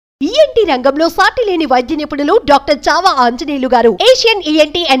ENT రంగంలో సాటి లేని వైద్య నిపుణులు డాక్టర్ చావా ఆంజనేయులు గారు. Asian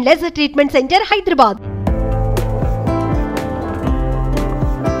ENT and laser treatment centre, Hyderabad.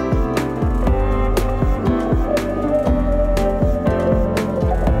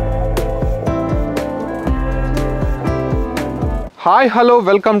 Hi hello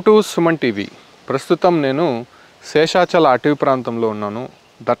welcome to Suman TV. ప్రస్తుతం నేను శేషాచల అటవీ ప్రాంతంలో ఉన్నాను.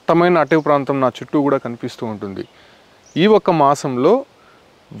 దట్టమైన అటవీ ప్రాంతం నా చుట్టూ కూడా కనిపిస్తూ ఉంటుంది. ఈ ఒక్క మాసంలో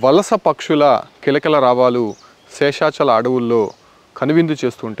వలస పక్షుల కిలకిల రావాలు శేషాచల అడవుల్లో కనువిందు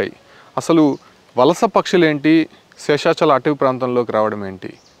చేస్తుంటాయి. అసలు వలస పక్షులేంటి, శేషాచల అటవీ ప్రాంతంలోకి రావడం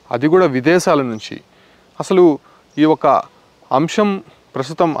ఏంటి, అది కూడా విదేశాల నుంచి. అసలు ఈ ఒక అంశం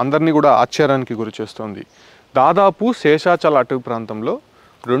ప్రస్తుతం అందరినీ కూడా ఆశ్చర్యానికి గురి చేస్తుంది. దాదాపు శేషాచల అటవీ ప్రాంతంలో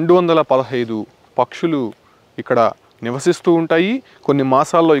 215 పక్షులు ఇక్కడ నివసిస్తూ ఉంటాయి. కొన్ని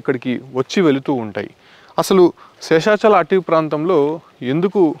మాసాల్లో ఇక్కడికి వచ్చి వెళుతూ ఉంటాయి. అసలు శేషాచల అటవీ ప్రాంతంలో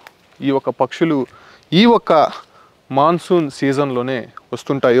ఎందుకు ఈ ఒక పక్షులు ఈ ఒక్క మాన్సూన్ సీజన్లోనే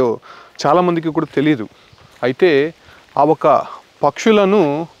వస్తుంటాయో చాలామందికి కూడా తెలియదు. అయితే ఆ ఒక పక్షులను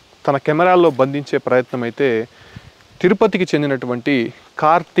తన కెమెరాల్లో బంధించే ప్రయత్నం అయితే తిరుపతికి చెందినటువంటి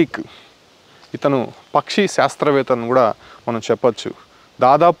కార్తిక్, ఇతను పక్షి శాస్త్రవేత్తను కూడా మనం చెప్పచ్చు.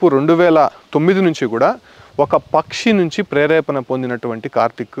 దాదాపు 2009 నుంచి కూడా ఒక పక్షి నుంచి ప్రేరేపణ పొందినటువంటి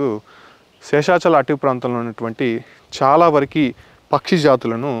కార్తిక్ శేషాచల అటవీ ప్రాంతంలో ఉన్నటువంటి చాలా వరకు పక్షి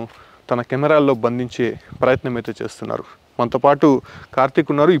జాతులను తన కెమెరాల్లో బంధించే ప్రయత్నం అయితే చేస్తున్నారు. మనతో పాటు కార్తిక్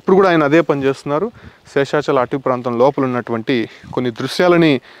ఉన్నారు. ఇప్పుడు కూడా ఆయన అదే పని చేస్తున్నారు. శేషాచల అటవీ ప్రాంతం లోపల ఉన్నటువంటి కొన్ని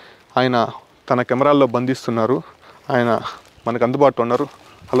దృశ్యాలని ఆయన తన కెమెరాల్లో బంధిస్తున్నారు. ఆయన మనకు అందుబాటులో ఉన్నారు.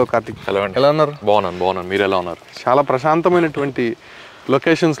 హలో కార్తిక్. హలో అండి. ఎలా ఉన్నారు? బాగున్నాను. మీరు ఎలా ఉన్నారు? చాలా ప్రశాంతమైనటువంటి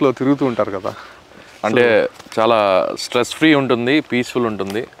లొకేషన్స్లో తిరుగుతూ ఉంటారు కదా. అంటే చాలా స్ట్రెస్ ఫ్రీ ఉంటుంది, పీస్ఫుల్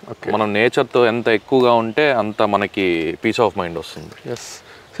ఉంటుంది. మనం నేచర్తో ఎంత ఎక్కువగా ఉంటే అంత మనకి పీస్ ఆఫ్ మైండ్ వస్తుంది. ఎస్.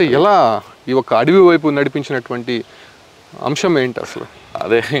 సో ఎలా ఈ ఒక అడవి వైపు నడిపించినటువంటి అంశం ఏంటి అసలు?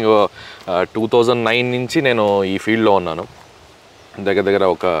 అదే 2009 నుంచి నేను ఈ ఫీల్డ్లో ఉన్నాను. దగ్గర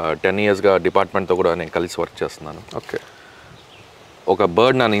ఒక 10 ఇయర్స్గా డిపార్ట్మెంట్తో కూడా నేను కలిసి వర్క్ చేస్తున్నాను. ఓకే. ఒక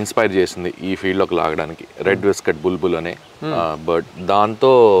బర్డ్ నన్ను ఇన్స్పైర్ చేసింది ఈ ఫీల్డ్లోకి లాగడానికి. రెడ్ విస్కెట్ బుల్బుల్ అనే బర్డ్.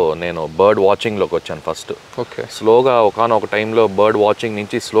 దాంతో నేను బర్డ్ వాచింగ్లోకి వచ్చాను ఫస్ట్. ఓకే. స్లోగా ఒకనొక టైంలో బర్డ్ వాచింగ్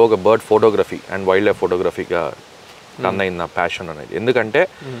నుంచి స్లోగా bird photography and wild life ఫోటోగ్రఫీగా turn అయింది నా ప్యాషన్ అనేది. ఎందుకంటే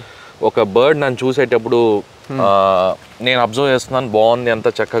ఒక బర్డ్ నన్ను చూసేటప్పుడు నేను అబ్జర్వ్ చేస్తున్నాను, బాగుంది, అంత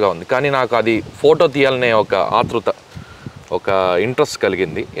చక్కగా ఉంది, కానీ నాకు అది ఫోటో తీయాలనే ఒక ఆతృత, ఒక ఇంట్రెస్ట్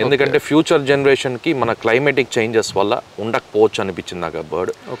కలిగింది. ఎందుకంటే ఫ్యూచర్ జనరేషన్కి మన క్లైమేటిక్ చేంజెస్ వల్ల ఉండకపోవచ్చు అనిపించింది నాకు ఆ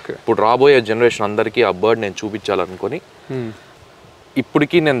బర్డ్. ఇప్పుడు రాబోయే జనరేషన్ అందరికీ ఆ బర్డ్ నేను చూపించాలనుకొని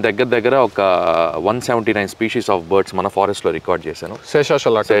ఇప్పటికీ నేను దగ్గర ఒక 179 స్పీషీస్ ఆఫ్ బర్డ్స్ మన ఫారెస్ట్లో రికార్డ్ చేశాను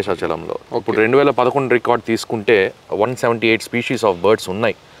శేషాచలంలో. ఇప్పుడు 2011 రికార్డ్ తీసుకుంటే 178 స్పీషీస్ ఆఫ్ బర్డ్స్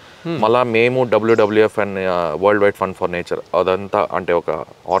ఉన్నాయి. మళ్ళీ మేము WWF and world wide fund for nature, అదంతా అంటే ఒక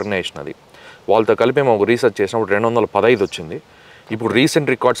ఆర్గనైజేషన్, అది వాళ్ళతో కలిపి మేము ఒక రీసెర్చ్ చేసినప్పుడు 215 వచ్చింది. ఇప్పుడు రీసెంట్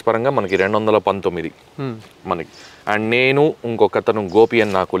రికార్డ్స్ పరంగా మనకి 219 మనకి. అండ్ నేను ఇంకొకతను గోపి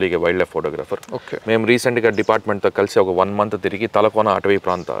అని నా కొలీగ్ వైల్డ్ లైఫ్ ఫోటోగ్రఫర్. మేము రీసెంట్గా డిపార్ట్మెంట్తో కలిసి ఒక 1 మంత్ తిరిగి తలకోన అటవీ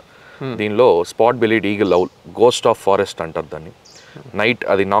ప్రాంత దీనిలో spot బిలీడ్ eagle Avul, ghost of forest అంటారు దాన్ని. నైట్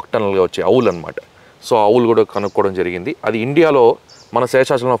అది నాక్టర్నల్గా వచ్చే అవుల్ అనమాట. సో అవుల్ కూడా కనుక్కోవడం జరిగింది. అది ఇండియాలో మన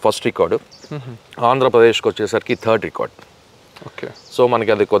శేషాచలంలో ఫస్ట్ రికార్డు, ఆంధ్రప్రదేశ్కి వచ్చేసరికి 3rd రికార్డ్. ఓకే. సో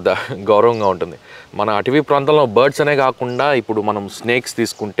మనకి అది కొద్దిగా గౌరవంగా ఉంటుంది. మన అటవీ ప్రాంతంలో బర్డ్స్ అనే కాకుండా ఇప్పుడు మనం స్నేక్స్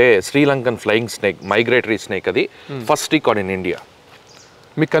తీసుకుంటే Sri Lankan flying snake, migratory snake, అది ఫస్ట్ రికార్డ్ ఇన్ ఇండియా.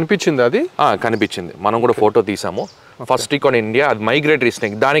 మీకు కనిపించింది? అది కనిపించింది, మనం కూడా ఫోటో తీసాము. First record in India. అది మైగ్రేటరీ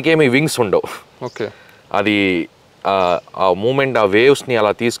స్నేక్, దానికేమి వింగ్స్ ఉండవు. ఓకే. అది ఆ మూమెంట్, ఆ వేవ్స్ని అలా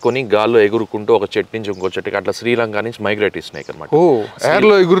తీసుకొని గాల్లో ఎగురుకుంటూ ఒక చెట్టు నుంచి ఇంకో చెట్టుకి, అట్లా శ్రీలంక నుంచి మైగ్రేటరీ స్నేక్ అనమాట.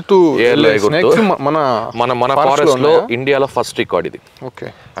 ఎయిర్లో ఎగురుతూ మన ఫారెస్ట్ లో ఇండియాలో ఫస్ట్ రికార్డ్ ఇది. ఓకే.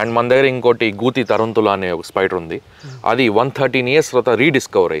 అండ్ మన దగ్గర ఇంకోటి గూతి తరంతుల అనే ఒక స్పైడర్ ఉంది. అది 113 ఇయర్స్ తర్వాత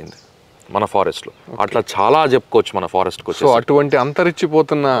రీడిస్కవర్ అయింది మన ఫారెస్ట్ లో. అట్లా చాలా చెప్పుకోవచ్చు మన ఫారెస్ట్ కు. సో అటువంటి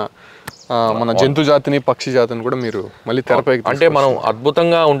అంతరించిపోతున్న మన జంతు జాతిని, పక్షి జాతిని కూడా మీరు మళ్ళీ తెరపైకి, అంటే మనం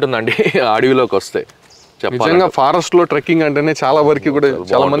అద్భుతంగా ఉంటుందండి అడవిలోకి వస్తే. నిజంగా ఫారెస్ట్ లో ట్రెక్కింగ్ అంటేనే చాలా వరకు కూడా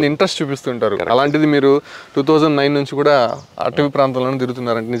చాలా మంది ఇంట్రెస్ట్ చూపిస్తుంటారు. అలాంటిది మీరు 2009 నుంచి కూడా అటవీ ప్రాంతంలో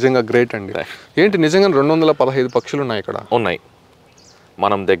తిరుగుతున్నారంటే నిజంగా గ్రేట్ అండి. ఏంటి నిజంగా 215 పక్షులు ఉన్నాయి ఇక్కడ? ఉన్నాయి.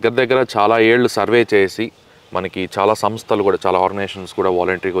 మనం దగ్గర చాలా ఏళ్ళు సర్వే చేసి, మనకి చాలా సంస్థలు కూడా, చాలా ఆర్గనైజేషన్స్ కూడా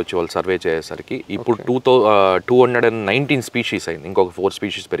వాలంటరీగా వచ్చి వాళ్ళు సర్వే చేసేసరికి ఇప్పుడు 219 స్పీషీస్ అయింది. ఇంకొక 4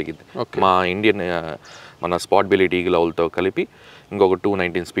 స్పీషీస్ పెరిగింది. మా ఇండియన్ మన స్పాట్ బిలీడ్ ఈగిల్ అవుల్తో కలిపి ఇంకొక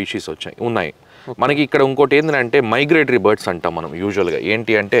 219 స్పీషీస్ ఉన్నాయి. మనకి ఇక్కడ ఇంకోటి ఏంటంటే మైగ్రేటరీ బర్డ్స్ అంటాం మనం యూజువల్గా.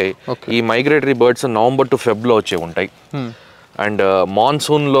 ఏంటి అంటే ఈ మైగ్రేటరీ బర్డ్స్ నవంబర్ టు ఫెబ్లో వచ్చే ఉంటాయి. అండ్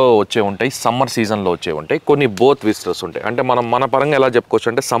మాన్సూన్లో వచ్చే ఉంటాయి, సమ్మర్ సీజన్లో వచ్చే ఉంటాయి, కొన్ని బోత్ విజిటర్స్ ఉంటాయి. అంటే మన పరంగా ఎలా చెప్పుకోవచ్చు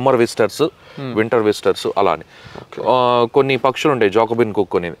అంటే సమ్మర్ విజిటర్స్, వింటర్ విజిటర్స్ అలా అని. కొన్ని పక్షులు ఉంటాయి, జాకోబిన్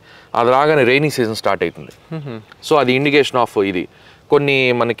కుక్ అనేది, అది రాగానే రైనీ సీజన్ స్టార్ట్ అవుతుంది. సో అది ఇండికేషన్ ఆఫ్ ఇది. కొన్ని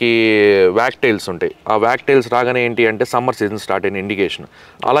మనకి వ్యాక్టైల్స్ ఉంటాయి, ఆ వ్యాక్టైల్స్ రాగానే ఏంటి అంటే సమ్మర్ సీజన్ స్టార్ట్ అయిన ఇండికేషన్.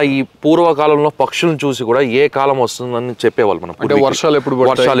 అలా ఈ పూర్వకాలంలో పక్షులను చూసి కూడా ఏ కాలం వస్తుందని చెప్పేవాళ్ళు మనం. వర్షాలు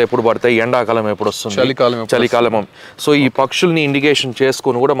ఎప్పుడు పడతాయి, ఎండాకాలం ఎప్పుడు వస్తుంది, చలికాలం. సో ఈ పక్షుల్ని ఇండికేషన్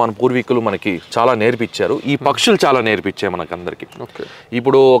చేసుకుని కూడా మన పూర్వీకులు మనకి చాలా నేర్పించారు. ఈ పక్షులు చాలా నేర్పించాయి మనకు అందరికి.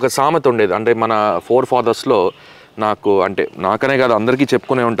 ఇప్పుడు ఒక సామెత ఉండేది, అంటే మన ఫోర్ ఫాదర్స్లో నాకు అంటే నాకనే కాదు అందరికీ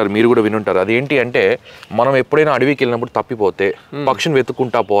చెప్పుకునే ఉంటారు, మీరు కూడా వినుంటారు. అదేంటి అంటే మనం ఎప్పుడైనా అడవికి వెళ్ళినప్పుడు తప్పిపోతే పక్షిని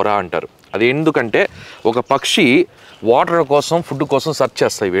వెతుక్కుంటా పోరా అంటారు. అది ఎందుకంటే ఒక పక్షి వాటర్ కోసం, ఫుడ్ కోసం సెర్చ్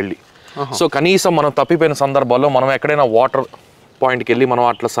చేస్తాయి వెళ్ళి. సో కనీసం మనం తప్పిపోయిన సందర్భాల్లో మనం ఎక్కడైనా వాటర్ పాయింట్కి వెళ్ళి మనం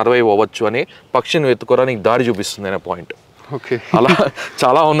అట్లా సర్వైవ్ అవ్వచ్చు అని పక్షిని వెతుకోవడానికి దారి చూపిస్తుంది అనే పాయింట్. అలా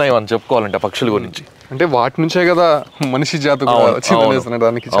చాలా ఉన్నాయి మనం చెప్పుకోవాలంటే పక్షుల గురించి. అంటే వాటి నుంచే కదా మనిషి జాతి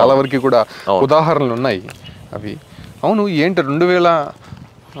దానికి చాలా వరకు కూడా ఉదాహరణలు ఉన్నాయి అవి. అవును, ఏంటి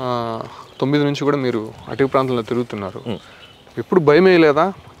 2009 నుంచి కూడా మీరు అటవీ ప్రాంతంలో తిరుగుతున్నారు, ఎప్పుడు భయమే లేదా?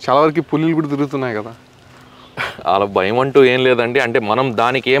 చాలా వరకు పులులు కూడా తిరుగుతున్నాయి కదా. అలా భయం అంటూ ఏం లేదండి, అంటే మనం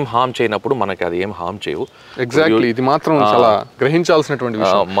దానికి ఏం హామ్ చేయనప్పుడు మనకి అది ఏం హామ్ చేయవు. ఎగ్జాక్ట్లీ, ఇది మాత్రం చాలా గ్రహించాల్సినటువంటి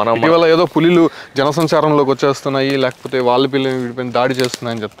విషయం. ఇటీవల ఏదో పులిలు జనసంచారంలోకి వచ్చేస్తున్నాయి, లేకపోతే వాళ్ళ పిల్లలు దాడి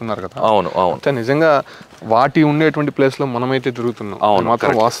చేస్తున్నాయని చెప్తున్నారు కదా. అవును అవును, అంటే నిజంగా వాటి ఉండేటువంటి ప్లేస్లో మనమైతే తిరుగుతున్నాం,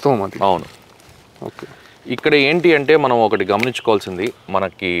 మాత్రం వాస్తవం అది. అవును. ఓకే, ఇక్కడ ఏంటి అంటే మనం ఒకటి గమనించుకోవాల్సింది,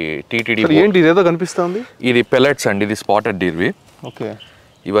 మనకి టీటీడీ ఏంటి ఇదేదో కనిపిస్తుంది, ఇది పెల్లెట్స్ అండి, ఇది స్పాటెడ్ డీర్వి. ఓకే,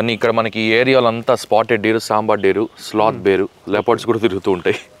 ఇవన్నీ ఇక్కడ మనకి ఈ ఏరియాలో అంతా spotted deer, sambar deer, sloth బేరు, leopards కూడా తిరుగుతూ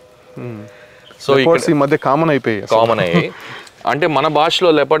ఉంటాయి. సో ఈ మధ్య కామన్ అయ్యాయి. అంటే మన భాషలో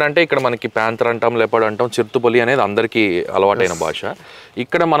లెపర్డ్ అంటే ఇక్కడ మనకి ప్యాంతర్ అంటాం, లెపర్డ్ అంటాం, చిరుతపులి అనేది అందరికీ అలవాటైన భాష.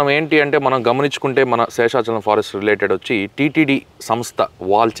 ఇక్కడ మనం ఏంటి అంటే మనం గమనించుకుంటే మన శేషాచలం ఫారెస్ట్ రిలేటెడ్ వచ్చి టీటీడీ సంస్థ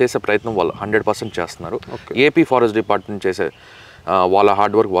వాళ్ళు చేసే ప్రయత్నం వాళ్ళు 100% చేస్తున్నారు. ఏపీ ఫారెస్ట్ డిపార్ట్మెంట్ చేసే వాళ్ళ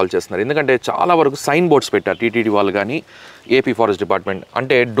హార్డ్ వర్క్ వాళ్ళు చేస్తున్నారు. ఎందుకంటే చాలా వరకు సైన్ బోర్డ్స్ పెట్టారు టీటీడీ వాళ్ళు కానీ ఏపీ ఫారెస్ట్ డిపార్ట్మెంట్,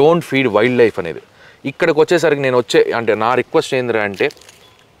 అంటే డోంట్ ఫీడ్ వైల్డ్ లైఫ్ అనేది. ఇక్కడికి వచ్చేసరికి నేను అంటే నా రిక్వెస్ట్ ఏంటంటే అంటే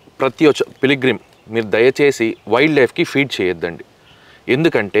ప్రతి పిలిగ్రిమ్ మీరు దయచేసి వైల్డ్ లైఫ్కి ఫీడ్ చేయొద్దండి.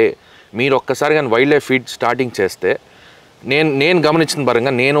 ఎందుకంటే మీరు ఒక్కసారి కానీ వైల్డ్ లైఫ్ ఫీడ్ స్టార్టింగ్ చేస్తే నేను గమనించిన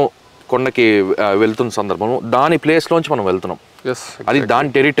పరంగా నేను కొండకి వెళ్తున్న సందర్భంలో దాని ప్లేస్లోంచి మనం వెళ్తున్నాం, అది దాని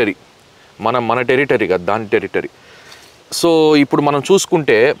టెరిటరీ, మన టెరిటరీ కాదు, దాని టెరిటరీ. సో ఇప్పుడు మనం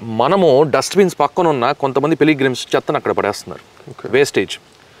చూసుకుంటే మనము డస్ట్బిన్స్ పక్కన ఉన్న కొంతమంది పిలిగ్రిమ్స్ చెత్తను అక్కడ పడేస్తున్నారు, వేస్టేజ్.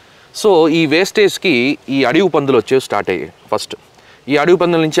 సో ఈ వేస్టేజ్కి ఈ అడవి పందులు వచ్చేవి స్టార్ట్ అయ్యాయి. ఫస్ట్ ఈ అడవి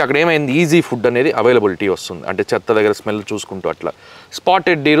పందుల నుంచి అక్కడ ఏమైంది, ఈజీ ఫుడ్ అనేది అవైలబిలిటీ వస్తుంది, అంటే చెత్త దగ్గర స్మెల్ చూసుకుంటూ అట్లా.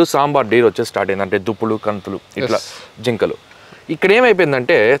 స్పాటెడ్ డీరు, సాంబార్ డీరు వచ్చేసి స్టార్ట్ అయింది, అంటే దుప్పులు, కంతులు, ఇట్లా జింకలు. ఇక్కడ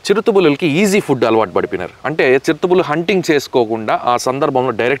ఏమైపోయిందంటే చిరుతపులులకి ఈజీ ఫుడ్ అలవాటు పడిపోయినారు. అంటే చిరుతపులు హంటింగ్ చేసుకోకుండా ఆ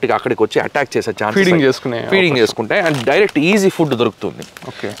సందర్భంలో డైరెక్ట్గా అక్కడికి వచ్చి అటాక్ చేసే ఛాన్స్, ఫీడింగ్ చేసుకుంటాయి అండ్ డైరెక్ట్ ఈజీ ఫుడ్ దొరుకుతుంది.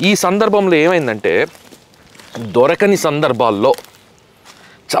 ఈ సందర్భంలో ఏమైందంటే దొరకని సందర్భాల్లో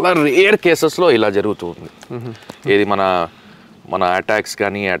చాలా రేర్ కేసెస్లో ఇలా జరుగుతుంది. ఏది మన అటాక్స్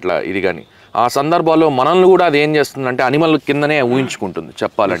కానీ అట్లా ఇది కానీ ఆ సందర్భాల్లో మనల్ని కూడా అది ఏం చేస్తుందంటే అనిమల్ కిందనే ఊహించుకుంటుంది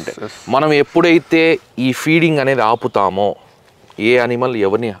చెప్పాలంటే. మనం ఎప్పుడైతే ఈ ఫీడింగ్ అనేది ఆపుతామో ఏ అనిమల్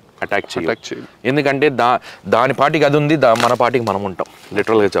ఎవరిని అటాక్ చేయదు. ఎందుకంటే దాని పాటికి అది ఉంది, మన పాటికి మనం ఉంటాం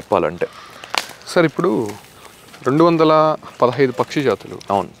లిటరల్గా చెప్పాలంటే. సార్ ఇప్పుడు 215 పక్షి జాతులు,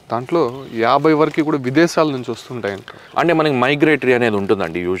 అవును, దాంట్లో 50 వరకు కూడా విదేశాల నుంచి వస్తుంటాయంట. అంటే మనకి మైగ్రేటరీ అనేది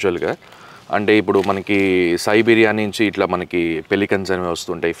ఉంటుందండి యూజువల్గా. అంటే ఇప్పుడు మనకి సైబీరియా నుంచి ఇట్లా మనకి పెలికన్స్ అనేవి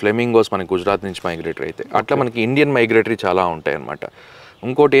వస్తుంటాయి, ఫ్లెమింగోస్ మనకి గుజరాత్ నుంచి మైగ్రేటరీ అయితే అట్లా మనకి ఇండియన్ మైగ్రేటరీ చాలా ఉంటాయి అన్నమాట.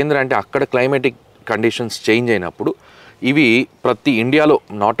 ఇంకోటి ఏంటంటే అక్కడ క్లైమేటిక్ కండిషన్స్ చేంజ్ అయినప్పుడు ఇవి ప్రతి ఇండియాలో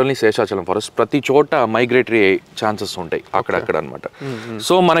నాట్ ఓన్లీ శేషాచలం ఫారెస్ట్ ప్రతి చోట మైగ్రేటరీ ఛాన్సెస్ ఉంటాయి అక్కడక్కడ అనమాట.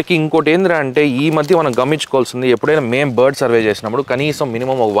 సో మనకి ఇంకోటి ఏంటంటే ఈ మధ్య మనం గమనించుకోవాల్సింది, ఎప్పుడైనా మేము బర్డ్ సర్వే చేసినప్పుడు కనీసం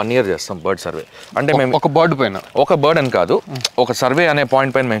మినిమం ఒక 1 year చేస్తాం బర్డ్ సర్వే. అంటే మేము ఒక బర్డ్ అని కాదు, ఒక సర్వే అనే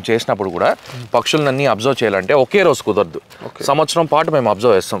పాయింట్ పైన మేము చేసినప్పుడు కూడా పక్షులన్నీ అబ్జర్వ్ చేయాలంటే ఒకే రోజు కుదరదు, సంవత్సరం పాటు మేము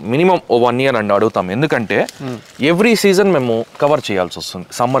అబ్జర్వ్ చేస్తాం, మినిమం 1 year అని అడుగుతాం. ఎందుకంటే ఎవ్రీ సీజన్ మేము కవర్ చేయాల్సి వస్తుంది.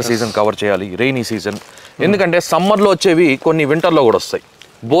 సమ్మర్ సీజన్ కవర్ చేయాలి, రెయినీ సీజన్, ఎందుకంటే సమ్మర్లో వచ్చేవి కొన్ని వింటర్లో కూడా వస్తాయి.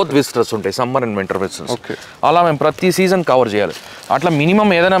 బోత్ విజిటర్స్ ఉంటాయి, సమ్మర్ అండ్ వింటర్ విజిటర్స్. అలా మేము ప్రతి సీజన్ కవర్ చేయాలి. అట్లా మినిమం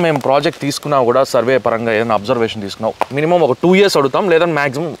ఏదైనా మేము ప్రాజెక్ట్ తీసుకున్నా కూడా సర్వే పరంగా ఏదైనా అబ్జర్వేషన్ తీసుకున్నాం మినిమం ఒక 2 years అడుగుతాం, లేదా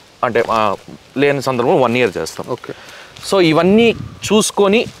మ్యాక్సిమం అంటే లేని సందర్భం 1 year చేస్తాం. సో ఇవన్నీ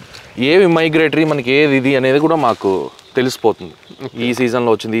చూసుకొని ఏవి మైగ్రేటరీ మనకి ఏది ఇది అనేది కూడా మాకు తెలిసిపోతుంది. ఈ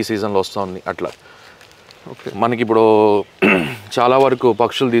సీజన్లో వచ్చింది, ఈ సీజన్లో వస్తుంది అట్లా. మనకి ఇప్పుడు చాలా వరకు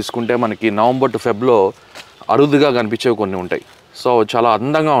పక్షులు తీసుకుంటే మనకి నవంబర్ టు ఫెబ్లో అరుదుగా కనిపించేవి కొన్ని ఉంటాయి. సో చాలా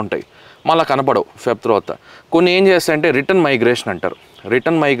అందంగా ఉంటాయి, మళ్ళీ కనపడవు ఫెబ్ తర్వాత. కొన్ని ఏం చేస్తాయంటే రిటర్న్ మైగ్రేషన్ అంటారు.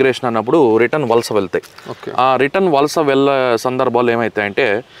 రిటర్న్ మైగ్రేషన్ అన్నప్పుడు రిటర్న్ వలస వెళ్తాయి. ఆ రిటర్న్ వలస వెళ్ళే సందర్భాల్లో ఏమవుతాయంటే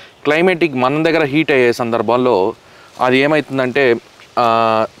క్లైమేటిక్ మన దగ్గర హీట్ అయ్యే సందర్భాల్లో అది ఏమవుతుందంటే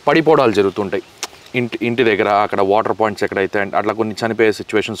పడిపోవడాలు జరుగుతుంటాయి. ఇంటి దగ్గర అక్కడ వాటర్ పాయింట్స్ ఎక్కడైతే అట్లా కొన్ని చనిపోయే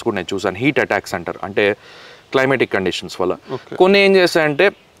సిచ్యువేషన్స్ కూడా నేను చూసాను. హీట్ అటాక్స్ అంటారు, అంటే క్లైమేటిక్ కండిషన్స్ వల్ల. కొన్ని ఏం చేస్తాయంటే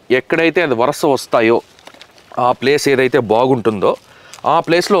ఎక్కడైతే అది వరస వస్తాయో ఆ ప్లేస్ ఏదైతే బాగుంటుందో ఆ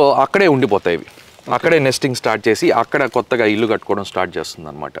ప్లేస్లో అక్కడే ఉండిపోతాయి ఇవి. అక్కడే నెస్టింగ్ స్టార్ట్ చేసి అక్కడ కొత్తగా ఇల్లు కట్టుకోవడం స్టార్ట్ చేస్తుంది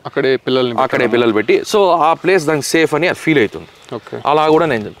అనమాట. అక్కడే పిల్లలు పెట్టి సో ఆ ప్లేస్ దానికి సేఫ్ అని అది ఫీల్ అవుతుంది. అలా కూడా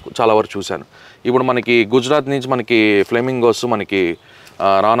నేను చాలా వరకు చూశాను. ఇప్పుడు మనకి గుజరాత్ నుంచి మనకి ఫ్లెమింగోస్ మనకి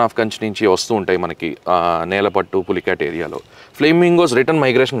రాన్ ఆఫ్ కంచ్ నుంచి వస్తూ ఉంటాయి మనకి నేలపట్టు పులికాట్ ఏరియాలో. ఫ్లెమింగోస్ రిటర్న్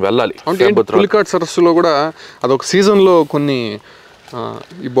మైగ్రేషన్ వెళ్ళాలి. పులికాట్ సరస్సులో కూడా అదొక సీజన్లో కొన్ని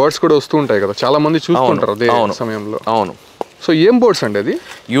ఈ బర్డ్స్ కూడా వస్తూ ఉంటాయి కదా, చాలా మంది చూస్తుంటారు అదే సమయంలో. అవును. సో ఏం బర్డ్స్ అండి అది?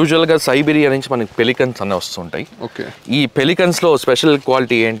 యూజువల్గా సైబీరియా నుంచి మనకి పెలికన్స్ అనే వస్తుంటాయి. ఓకే. ఈ పెలికన్స్లో స్పెషల్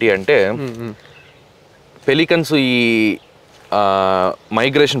క్వాలిటీ ఏంటి అంటే పెలికన్స్ ఈ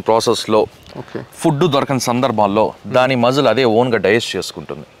మైగ్రేషన్ ప్రాసెస్లో ఫుడ్ దొరకని సందర్భాల్లో దాని మజిల్ అదే ఓన్గా డైజెస్ట్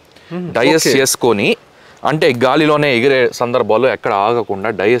చేసుకుంటుంది. డైజెస్ట్ చేసుకొని అంటే గాలిలోనే ఎగిరే సందర్భాల్లో ఎక్కడ ఆగకుండా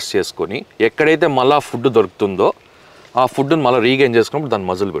డైజెస్ట్ చేసుకొని ఎక్కడైతే మళ్ళీ ఫుడ్ దొరుకుతుందో ఆ ఫుడ్ని మళ్ళీ రీగైన్ చేసుకున్నప్పుడు దాని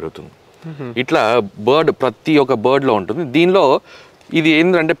మజిల్ పెరుగుతుంది. ఇట్లా ప్రతి ఒక్క బర్డ్లో ఉంటుంది. దీనిలో ఇది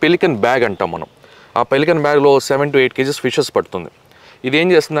ఏంటంటే పెలికన్ బ్యాగ్ అంటాం మనం. ఆ పెలికన్ బ్యాగ్లో 7 to 8 kgs ఫిషెస్ పడుతుంది. ఇది ఏం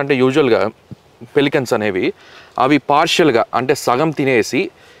చేస్తుందంటే యూజువల్గా పెలికన్స్ అనేవి అవి పార్షియల్గా అంటే సగం తినేసి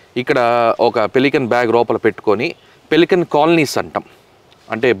ఇక్కడ ఒక పెలికన్ బ్యాగ్ లోపల పెట్టుకొని పెలికన్ కాలనీస్ అంటాం,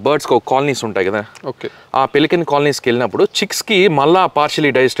 అంటే బర్డ్స్కి ఒక కాలనీస్ ఉంటాయి కదా. ఓకే. ఆ పెలికన్ కాలనీస్కి వెళ్ళినప్పుడు చిక్స్కి మళ్ళీ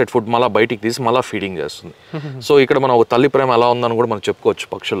పార్షియలీ డైజెస్టెడ్ ఫుడ్ మళ్ళీ బయటికి తీసి మళ్ళీ ఫీడింగ్ చేస్తుంది. సో ఇక్కడ మనం ఒక తల్లి ప్రేమ ఎలా ఉందని కూడా మనం చెప్పుకోవచ్చు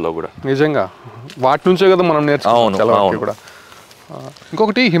పక్షుల్లో కూడా. నిజంగా వాటి నుంచే కదా మనం నేర్చుకోవాలి కూడా.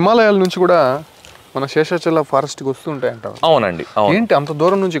 ఇంకొకటి హిమాలయాల నుంచి కూడా మన శేషాచల ఫారెస్ట్కి వస్తూ ఉంటాయి అంట. అవునండి. ఏంటి అంత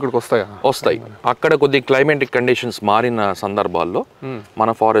దూరం నుంచి ఇక్కడికి వస్తాయి. అక్కడ కొద్ది క్లైమేటిక్ కండిషన్స్ మారిన సందర్భాల్లో మన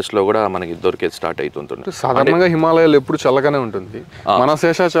ఫారెస్ట్ లో కూడా మనకి దొరికేది స్టార్ట్ అవుతుంటుంది. సాధారణంగా హిమాలయాలు ఎప్పుడు చల్లగానే ఉంటుంది. మన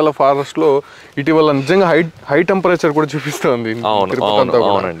శేషాచల ఫారెస్ట్ లో ఇటీవల నిజంగా హై టెంపరేచర్ కూడా చూపిస్తుంది.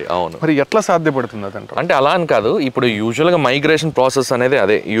 అవునండి. అవును. మరి ఎట్లా సాధ్యపడుతుంది అదంట? అంటే అలా అని కాదు, ఇప్పుడు యూజువల్ గా మైగ్రేషన్ ప్రాసెస్ అనేది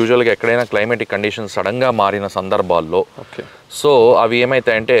అదే. యూజువల్ గా ఎక్కడైనా క్లైమేటిక్ కండిషన్స్ సడన్ గా మారిన సందర్భాల్లో సో అవి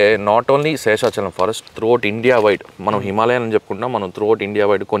ఏమైతాయంటే not only Seshachalam forest throughout India wide, మనం హిమాలయన్ అని చెప్పుకుంటున్నాం, మనం త్రూఅవుట్ ఇండియా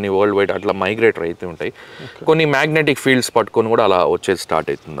వైడ్ కొన్ని వరల్డ్ వైడ్ అట్లా మైగ్రేటర్ అయితే ఉంటాయి. కొన్ని మ్యాగ్నెటిక్ ఫీల్డ్స్ పట్టుకొని కూడా అలా వచ్చేది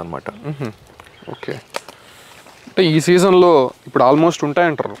స్టార్ట్ అవుతుంది అనమాట. ఓకే. అంటే ఈ సీజన్లో ఇప్పుడు ఆల్మోస్ట్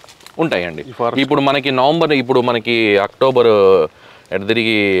ఉంటాయంటారు? ఉంటాయండి. ఇప్పుడు మనకి నవంబర్, ఇప్పుడు మనకి అక్టోబర్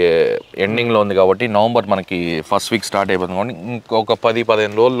తిరిగి ఎండింగ్లో ఉంది కాబట్టి నవంబర్ మనకి ఫస్ట్ వీక్ స్టార్ట్ అయిపోతుంది కాబట్టి ఇంకొక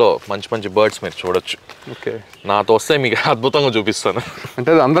 10-15 రోజుల్లో మంచి మంచి బర్డ్స్ మీరు చూడొచ్చు. ఓకే. నాతో వస్తే మీకు అద్భుతంగా చూపిస్తాను.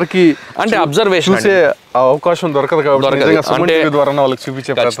 అంటే అందరికీ అంటే అబ్జర్వేషన్ అవకాశం దొరకదు కాబట్టి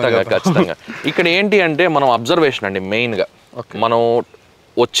ఖచ్చితంగా ఇక్కడ ఏంటి అంటే మనం అబ్జర్వేషన్ అండి మెయిన్గా. మనం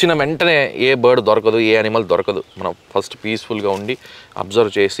వచ్చిన వెంటనే ఏ బర్డ్ దొరకదు, ఏ యానిమల్ దొరకదు. మనం ఫస్ట్ పీస్ఫుల్గా ఉండి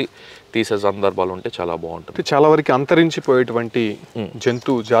అబ్జర్వ్ చేసి తీసే సందర్భాలు ఉంటే చాలా బాగుంటుంది. చాలా వరకు అంతరించిపోయేటువంటి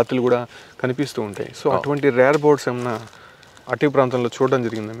జంతు జాతులు కూడా కనిపిస్తూ ఉంటాయి. సో అటువంటి రేర్ బర్డ్స్ ఏమన్నా అటవీ ప్రాంతంలో చూడడం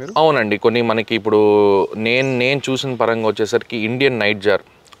జరిగిందా మీరు? అవునండి. కొన్ని మనకి ఇప్పుడు నేను చూసిన పరంగా వచ్చేసరికి ఇండియన్ నైట్ జార్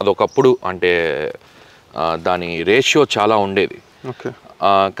అదొకప్పుడు అంటే దాని రేషియో చాలా ఉండేది. ఓకే.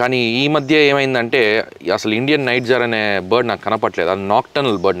 కానీ ఈ మధ్య ఏమైందంటే అసలు ఇండియన్ నైట్ జార్ అనే బర్డ్ నాకు కనపట్లేదు. అది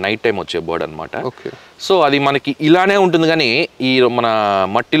నాక్టర్నల్ బర్డ్, నైట్ టైం వచ్చే బర్డ్ అనమాట. సో అది మనకి ఇలానే ఉంటుంది కానీ ఈ మన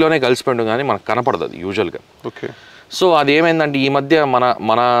మట్టిలోనే కలిసిపోయి ఉంటుంది కానీ మనకు కనపడదు అది యూజువల్గా. ఓకే. సో అది ఏమైందంటే ఈ మధ్య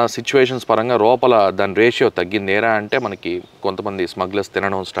మన సిచ్యువేషన్స్ పరంగా లోపల దాని రేషియో తగ్గింది. ఏరా అంటే మనకి కొంతమంది స్మగ్లర్స్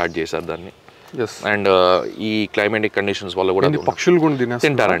తినడం స్టార్ట్ చేశారు దాన్ని. అండ్ ఈ క్లైమేటిక్ కండిషన్స్ వల్ల కూడా పక్షులు కూడా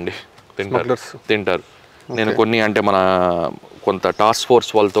తింటారండి, తింటారు. నేను కొన్ని అంటే మన కొంత టాస్క్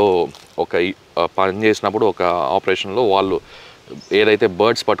ఫోర్స్ వాళ్ళతో ఒక పని చేసినప్పుడు ఒక ఆపరేషన్లో వాళ్ళు ఏదైతే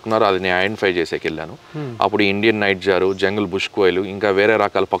బర్డ్స్ పట్టుకున్నారో అది నేను ఐడెంటిఫై చేసేకి వెళ్ళాను. అప్పుడు ఇండియన్ నైట్ జారు, జంగిల్ బుష్ కోయిలు, ఇంకా వేరే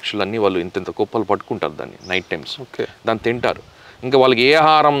రకాల పక్షులన్నీ వాళ్ళు ఇంత కుప్పలు పట్టుకుంటారు దాన్ని నైట్ టైమ్స్. దాన్ని తింటారు. ఇంకా వాళ్ళకి ఏ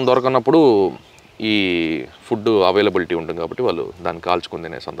ఆహారం దొరకనప్పుడు ఈ ఫుడ్ అవైలబిలిటీ ఉంటుంది కాబట్టి వాళ్ళు దాన్ని కాల్చుకుని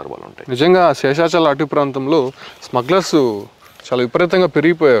తినే సందర్భాలు ఉంటాయి. నిజంగా శేషాచల అటవీ ప్రాంతంలో స్మగ్లర్స్ చాలా విపరీతంగా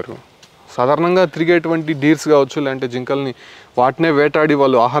పెరిగిపోయారు. సాధారణంగా తిరిగేటువంటి డీర్స్ కావచ్చు, లేదంటే జింకల్ని వాటినే వేటాడి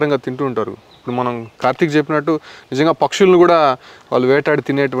వాళ్ళు ఆహారంగా తింటూ ఉంటారు. ఇప్పుడు మనం కార్తీక్ చెప్పినట్టు నిజంగా పక్షులను కూడా వాళ్ళు వేటాడి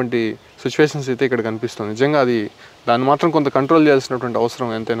తినేటువంటి సిచ్యువేషన్స్ అయితే ఇక్కడ కనిపిస్తుంది. నిజంగా అది దాన్ని మాత్రం కొంత కంట్రోల్ చేయాల్సినటువంటి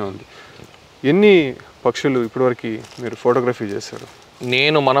అవసరం ఎంతైనా ఉంది. ఎన్ని పక్షులు ఇప్పటివరకు మీరు ఫోటోగ్రఫీ చేశారు?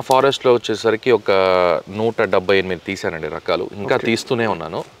 నేను మన ఫారెస్ట్లో వచ్చేసరికి ఒక 178 తీసానండి రకాలు, ఇంకా తీస్తూనే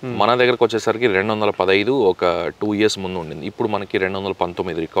ఉన్నాను. మన దగ్గరకు వచ్చేసరికి 215 ఒక 2 years ముందు ఉండింది. ఇప్పుడు మనకి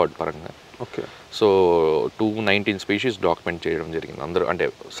 219 రికార్డ్ పరంగా. ఓకే. సో 219 స్పీషీస్ డాక్యుమెంట్ చేయడం జరిగింది అందరూ, అంటే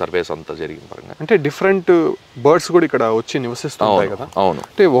సర్వేస్ అంతా జరిగిన పరంగా. అంటే డిఫరెంట్ బర్డ్స్ కూడా ఇక్కడ వచ్చి నివసిస్తుంటాయి కదా. అవును.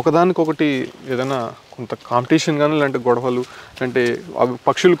 అంటే ఒకదానికొకటి ఏదైనా కొంత కాంపిటీషన్ కానీ లేదంటే గొడవలు అంటే అవి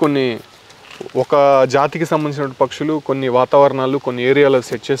పక్షులు కొన్ని ఒక జాతికి సంబంధించిన పక్షులు కొన్ని వాతావరణాలు కొన్ని ఏరియాలో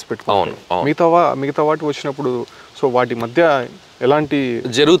సెట్ చేసి పెట్టుకోవాలి. మిగతా వాటి వచ్చినప్పుడు సో వాటి మధ్య ఎలాంటి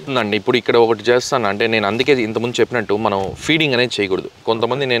జరుగుతుందండి. ఇప్పుడు ఇక్కడ ఒకటి చేస్తాను అంటే నేను అందుకే ఇంతకుముందు చెప్పినట్టు మనం ఫీడింగ్ అనేది చేయకూడదు.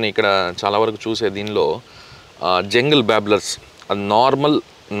 కొంతమంది నేను ఇక్కడ చాలా వరకు చూసే దీనిలో జంగిల్ బ్యాబ్లర్స్, అది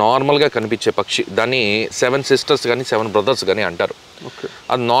నార్మల్గా కనిపించే పక్షి, దాన్ని 7 sisters కానీ 7 brothers కానీ అంటారు.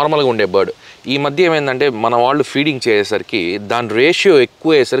 అది నార్మల్గా ఉండే బర్డ్. ఈ మధ్య ఏమైందంటే మన వాళ్ళు ఫీడింగ్ చేసేసరికి దాని రేషియో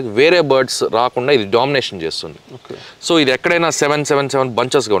ఎక్కువ అయ్యేసరికి వేరే బర్డ్స్ రాకుండా ఇది డామినేషన్ చేస్తుంది. సో ఇది ఎక్కడైనా 7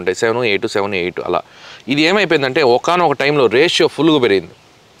 బంచెస్గా ఉంటాయి, 7, 8, 7, 8 అలా. ఇది ఏమైపోయిందంటే ఒకానొక టైంలో రేషియో ఫుల్గా పెరిగింది.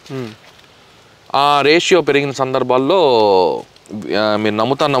 ఆ రేషియో పెరిగిన సందర్భాల్లో మీరు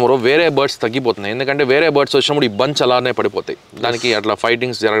నమ్ముతారు వేరే బర్డ్స్ తగ్గిపోతున్నాయి. ఎందుకంటే వేరే బర్డ్స్ వచ్చినప్పుడు ఈ బంచ్ అలానే పడిపోతాయి. దానికి అట్లా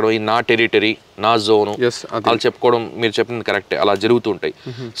ఫైటింగ్స్ జరగడం, ఈ నా టెరిటరీ నా జోను అలా చెప్పుకోవడం మీరు చెప్పింది కరెక్టే, అలా జరుగుతూ ఉంటాయి.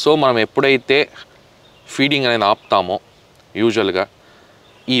 సో మనం ఎప్పుడైతే ఫీడింగ్ అనేది ఆపుతామో యూజువల్గా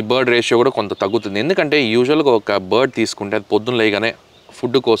ఈ బర్డ్ రేషియో కూడా కొంత తగ్గుతుంది. ఎందుకంటే యూజువల్గా ఒక బర్డ్ తీసుకుంటే అది పొద్దున్న లేగానే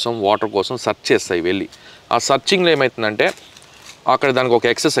ఫుడ్ కోసం వాటర్ కోసం సర్చ్ చేస్తాయి వెళ్ళి. ఆ సర్చింగ్లో ఏమవుతుందంటే అక్కడ దానికి ఒక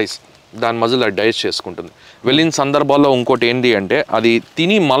ఎక్సర్సైజ్, దాని మజిల్ అది డైజెస్ట్ చేసుకుంటుంది. వెళ్ళిన సందర్భాల్లో ఇంకోటి ఏంటి అంటే అది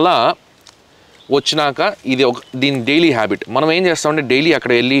తిని మళ్ళా వచ్చినాక ఇది దీని డైలీ హ్యాబిట్. మనం ఏం చేస్తామంటే డైలీ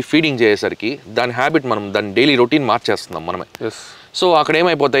అక్కడ వెళ్ళి ఫీడింగ్ చేసేసరికి దాని హ్యాబిట్ మనం దాని డైలీ రొటీన్ మార్చేస్తున్నాం మనమే. సో అక్కడ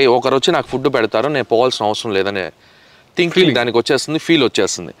ఏమైపోతాయి, ఒకరు వచ్చి నాకు ఫుడ్ పెడతారు, నేను పోవాల్సిన అవసరం లేదనే థింకింగ్ దానికి వచ్చేస్తుంది, ఫీల్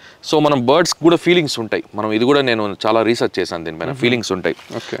వచ్చేస్తుంది. సో మనం బర్డ్స్ కూడా ఫీలింగ్స్ ఉంటాయి. మనం ఇది కూడా నేను చాలా రీసెర్చ్ చేశాను దీనిపైన, ఫీలింగ్స్ ఉంటాయి.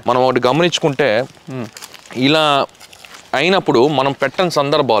 మనం ఒకటి గమనించుకుంటే ఇలా అయినప్పుడు మనం పెట్టని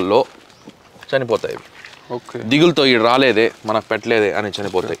సందర్భాల్లో చనిపోతాయి. దిగులుతో ఇది రాలేదే మనకు పెట్టలేదే అని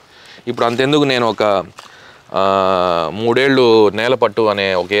చనిపోతాయి. ఇప్పుడు అంతెందుకు నేను ఒక 3 ఏళ్ళు నేలపట్టు అనే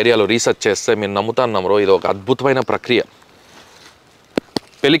ఒక ఏరియాలో రీసెర్చ్ చేస్తే మీరు నమ్ముతారు ఇది ఒక అద్భుతమైన ప్రక్రియ.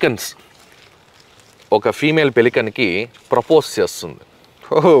 పెలికన్స్ ఒక ఫీమేల్ పెలికన్కి ప్రపోజ్ చేస్తుంది.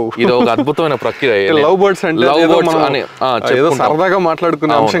 ఇది ఒక అద్భుతమైన ప్రక్రియ. లవ్ బర్డ్స్ అని సరదాగా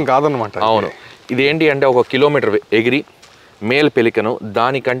మాట్లాడుకునే అంశం కాదనమాట. అవును. ఇదేంటి అంటే 1 kilometer ఎగిరి మేల్ పెలికను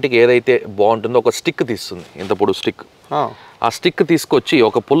దాని కంటికి ఏదైతే బాగుంటుందో ఒక స్టిక్ తీస్తుంది, ఇంత పొడు స్టిక్. ఆ స్టిక్ తీసుకొచ్చి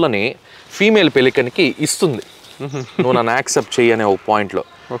ఒక పుల్లని ఫీమేల్ పెలికన్కి ఇస్తుంది, నువ్వు నన్ను యాక్సెప్ట్ చెయ్యి అనే ఒక పాయింట్లో.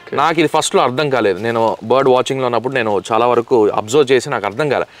 నాకు ఇది ఫస్ట్లో అర్థం కాలేదు. నేను బర్డ్ వాచింగ్లో ఉన్నప్పుడు నేను చాలా వరకు అబ్జర్వ్ చేసి నాకు అర్థం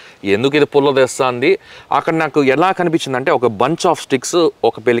కాలేదు ఎందుకు ఇది పుల్ల తెస్తుంది. అక్కడ నాకు ఎలా కనిపించింది అంటే ఒక బంచ్ ఆఫ్ స్టిక్స్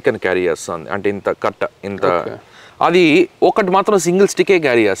ఒక పెలికన్ క్యారీ చేస్తుంది, అంటే ఇంత కట్ట ఇంత, అది ఒకటి మాత్రం సింగిల్ స్టికే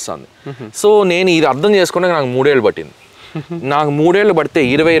క్యారీ చేస్తుంది. సో నేను ఇది అర్థం చేసుకుంటే నాకు 3 ఏళ్ళు పట్టింది. నాకు 3 ఏళ్ళు పడితే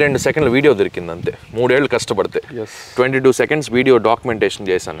 22 సెకండ్ల వీడియో దొరికింది అంతే. 3 ఏళ్ళు కష్టపడితే 22 seconds వీడియో డాక్యుమెంటేషన్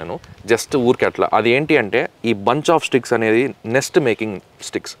చేశాను నేను, జస్ట్ ఊరికి అట్లా. అది ఏంటి అంటే ఈ బంచ్ ఆఫ్ స్టిక్స్ అనేది నెస్ట్ మేకింగ్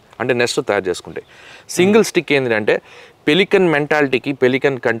స్టిక్స్, అంటే నెస్ట్ తయారు చేసుకుంటాయి. సింగిల్ స్టిక్ ఏంటంటే పెలికన్ మెంటాలిటీకి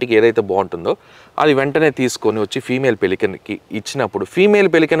పెలికన్ కంటికి ఏదైతే బాగుంటుందో అది వెంటనే తీసుకొని వచ్చి ఫీమేల్ పెలికన్కి ఇచ్చినప్పుడు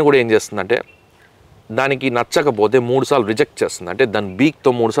ఫీమేల్ పెలికన్ కూడా ఏం చేస్తుందంటే దానికి నచ్చకపోతే 3 సార్లు రిజెక్ట్ చేస్తుంది. అంటే దాని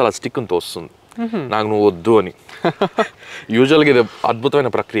బీక్తో 3 సార్లు ఆ స్టిక్ని తోస్తుంది, నాకు నువ్వు వద్దు అని. యూజువల్గా ఇది అద్భుతమైన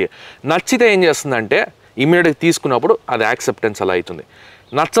ప్రక్రియ. నచ్చితే ఏం చేస్తుందంటే ఇమీడియట్గా తీసుకున్నప్పుడు అది యాక్సెప్టెన్స్ అలా అవుతుంది.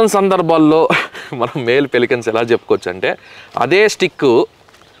 నచ్చని సందర్భాల్లో మనం మేల్ పెలికన్స్ ఎలా చెప్పుకోవచ్చు అంటే అదే స్టిక్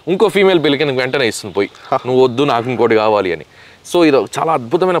ఇంకో ఫీమేల్ పెలికన్కి వెంటనే ఇస్తుంది పోయి, నువ్వు వద్దు నాకు ఇంకోటి కావాలి అని. సో ఇది చాలా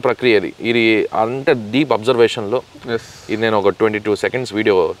అద్భుతమైన ప్రక్రియ. ఇది అంటే డీప్ అబ్జర్వేషన్లో ఇది నేను ఒక 22 seconds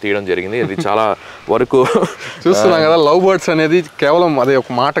వీడియో తీయడం జరిగింది. ఇది చాలా వరకు చూస్తున్నాం కదా. లవ్ బర్డ్స్ అనేది కేవలం అదే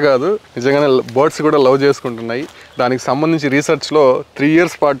ఒక మాట కాదు, నిజంగానే బర్డ్స్ కూడా లవ్ చేసుకుంటున్నాయి. దానికి సంబంధించి రీసెర్చ్లో 3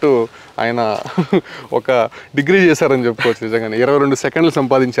 years పాటు ఆయన ఒక డిగ్రీ చేశారని చెప్పుకోవచ్చు. నిజంగానే 22 seconds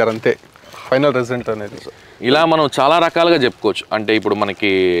సంపాదించారు అంతే ఫైనల్ రిజల్ట్ అనేది. ఇలా మనం చాలా రకాలుగా చెప్పుకోవచ్చు. అంటే ఇప్పుడు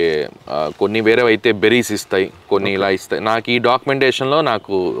మనకి కొన్ని వేరే అయితే బెర్రీస్ ఇస్తాయి, కొన్ని ఇలా ఇస్తాయి. నాకు ఈ డాక్యుమెంటేషన్లో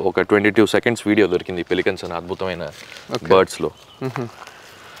నాకు ఒక 22 seconds వీడియో దొరికింది పెలికన్స్ అనే అద్భుతమైన బర్డ్స్లో.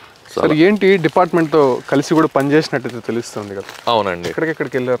 సరే, ఏంటి డిపార్ట్మెంట్తో కలిసి కూడా పనిచేసినట్టయితే తెలుస్తుంది కదా. అవునండి.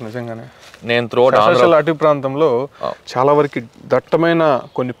 ఎక్కడికి వెళ్ళారు నిజంగానే? నేను త్రోట్ అటవీ ప్రాంతంలో చాలా వరకు దట్టమైన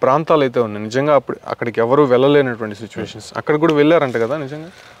కొన్ని ప్రాంతాలు అయితే ఉన్నాయి. నిజంగా అక్కడికి ఎవరు వెళ్ళలేనటువంటి సిచ్యువేషన్స్, అక్కడ కూడా వెళ్ళారంట కదా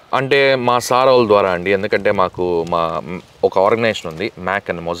నిజంగా? అంటే మా సార్ వాళ్ళ ద్వారా అండి. ఎందుకంటే మాకు ఒక ఆర్గనైజేషన్ ఉంది, Mac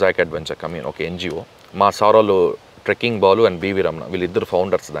and mosaic adventure commune, ఒక NGO. మా సార్ వాళ్ళు trekking Balu and BV Ramana, వీళ్ళిద్దరు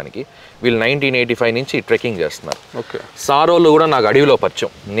ఫౌండర్స్ దానికి. వీళ్ళు 1985 నుంచి ట్రెక్కింగ్ చేస్తున్నారు. సారోళ్ళు కూడా నాకు అడవిలో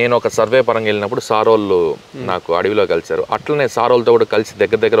పరిచయం. నేను ఒక సర్వే పరంగా వెళ్ళినప్పుడు సారోళ్ళు నాకు అడవిలో కలిశారు. అట్లనే సారోళ్ళతో కూడా కలిసి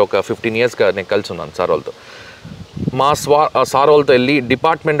దగ్గర ఒక 15 yearsగా నేను కలిసి ఉన్నాను సారోళ్ళతో. మా సారోళ్ళతో వెళ్ళి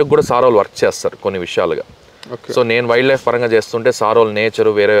డిపార్ట్మెంట్కి కూడా సారోళ్ళు వర్క్ చేస్తారు కొన్ని విషయాలుగా. సో నేను వైల్డ్ లైఫ్ పరంగా చేస్తుంటే సారోళ్ళు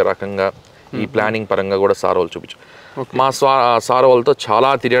నేచరు వేరే రకంగా, ఈ ప్లానింగ్ పరంగా కూడా సారోళ్ళు చూపించు. మా సారోళ్ళతో చాలా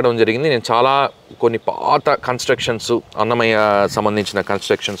తిరగడం జరిగింది. నేను చాలా కొన్ని పాత కన్స్ట్రక్షన్స్, అన్నమయ్య సంబంధించిన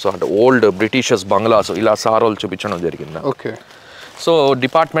కన్స్ట్రక్షన్స్, అంటే ఓల్డ్ బ్రిటిషర్స్ బంగ్లాస్, ఇలా సారోళ్ళు చూపించడం జరిగింది. ఓకే. సో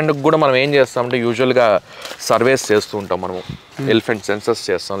డిపార్ట్మెంట్కి కూడా మనం ఏం చేస్తామంటే యూజువల్గా సర్వేస్ చేస్తూ ఉంటాం. మనము ఎలిఫెంట్ సెన్సస్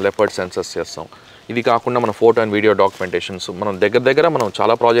చేస్తాం, లెపర్డ్ సెన్సస్ చేస్తాం. ఇది కాకుండా మన ఫోటో అండ్ వీడియో డాక్యుమెంటేషన్స్ మనం దగ్గర మనం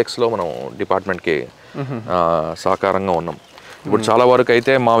చాలా ప్రాజెక్ట్స్లో మనం డిపార్ట్మెంట్కి సహకారంగా ఉన్నాం. ఇప్పుడు చాలా వరకు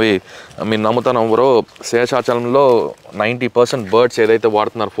అయితే మావి మీరు నమ్ముతానెవరో శేషాచలంలో 90% బర్డ్స్ ఏదైతే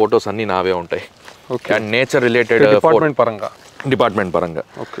వాడుతున్నారు ఫొటోస్ అన్నీ నావే ఉంటాయి. అండ్ నేచర్ రిలేటెడ్ డిపార్ట్మెంట్ పరంగా.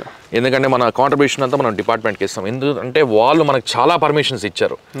 ఎందుకంటే మన కాంట్రిబ్యూషన్ అంతా మనం డిపార్ట్మెంట్కి ఇస్తాం. ఎందుకంటే వాళ్ళు మనకు చాలా పర్మిషన్స్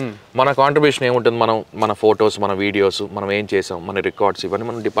ఇచ్చారు. మన కాంట్రిబ్యూషన్ ఏముంటుంది, మన ఫొటోస్, మన వీడియోస్, మనం ఏం చేసాం, మన రికార్డ్స్, ఇవన్నీ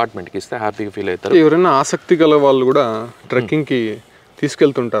మనం డిపార్ట్మెంట్కి ఇస్తే హ్యాపీగా ఫీల్ అవుతారు. ఎవరైనా ఆసక్తి గల వాళ్ళు కూడా ట్రెక్కింగ్కి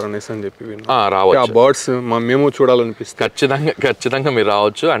తీసుకెళ్తుంటారు అనేసి అని చెప్పి రావచ్చు. బర్డ్స్ మేము చూడాలనిపిస్తే ఖచ్చితంగా మీరు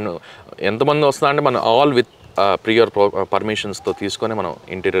రావచ్చు. అండ్ ఎంతమంది వస్తున్నారంటే మనం ఆల్ విత్ ప్రియర్ పర్మిషన్స్తో తీసుకొని మనం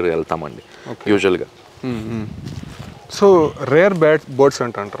ఇంటీరియర్ వెళ్తామండి యూజువల్గా. సో రేర్ బర్డ్స్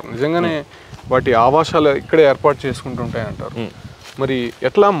అంటారు, నిజంగానే వాటి ఆవాసాలు ఇక్కడే ఏర్పాటు చేసుకుంటుంటాయి అంటారు. మరి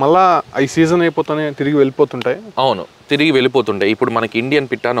ఎట్లా మళ్ళా ఈ సీజన్ అయిపోతానే తిరిగి వెళ్ళిపోతుంటాయి? అవును, తిరిగి వెళ్ళిపోతుంటాయి. ఇప్పుడు మనకి ఇండియన్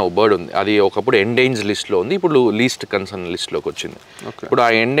పిట్టా అనే ఒక బర్డ్ ఉంది. అది ఒకప్పుడు ఎండేంజ్ లిస్ట్లో ఉంది, ఇప్పుడు లీస్ట్ కన్సర్న్ లిస్ట్లోకి వచ్చింది. ఇప్పుడు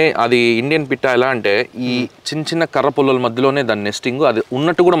అది ఇండియన్ పిట్టా ఎలా అంటే ఈ చిన్న కర్ర పుల్లల మధ్యలోనే దాని నెస్టింగ్, అది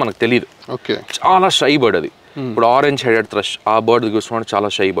ఉన్నట్టు కూడా మనకు తెలియదు. చాలా షై బర్డ్ అది. ఇప్పుడు ఆరెంజ్ హెడెడ్ థ్రష్ ఆ బర్డ్ చూసుకుంటే చాలా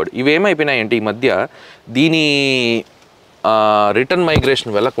షై బర్డ్. ఇవి ఏమైపోయినాయంటే ఈ మధ్య దీని రిటర్న్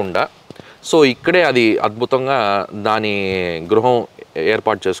మైగ్రేషన్ వెళ్లకుండా సో ఇక్కడే అది అద్భుతంగా దాని గృహం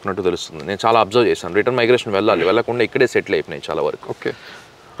ఏర్పాటు చేసుకున్నట్టు తెలుస్తుంది. నేను చాలా అబ్జర్వ్ చేశాను. రిటర్న్ మైగ్రేషన్ వెళ్ళకుండా ఇక్కడే సెటిల్ అయిపోయినాయి చాలా వరకు. ఓకే.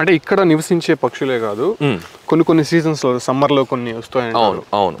 అంటే ఇక్కడ నివసించే పక్షులే కాదు, కొన్ని సీజన్స్ లో సమ్మర్లో కొన్ని వస్తాయంటారు,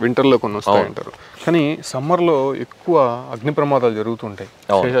 వింటర్లో కొన్ని వస్తాయంటారు. కానీ సమ్మర్లో ఎక్కువ అగ్ని ప్రమాదాలు జరుగుతుంటాయి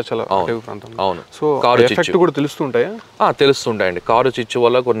శేషాచల అటవీ ప్రాంతంలో. అవును. సో ఎఫెక్ట్ కూడా తెలుస్తుంటాయా? తెలుస్తుంటాయండి. కారు చిచ్చు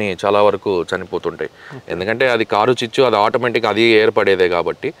వల్ల కొన్ని చాలా వరకు చనిపోతుంటాయి. ఎందుకంటే అది కారు చిచ్చు, అది ఆటోమేటిక్ అది ఏర్పడేదే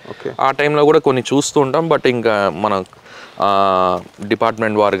కాబట్టి ఆ టైంలో కూడా కొన్ని చూస్తూ ఉంటాం. బట్ ఇంకా మన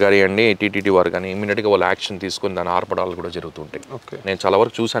డిపార్ట్మెంట్ వారు కానివ్వండి, టీటీడీ వారు కానీ ఇమీడియట్గా వాళ్ళు యాక్షన్ తీసుకొని దాని ఆర్పడాలు కూడా జరుగుతుంటాయి. నేను చాలా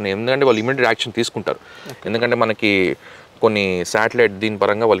వరకు చూసాను. ఎందుకంటే వాళ్ళు ఇమీడియట్ యాక్షన్ తీసుకుంటారు. ఎందుకంటే మనకి కొన్ని శాటిలైట్ దీని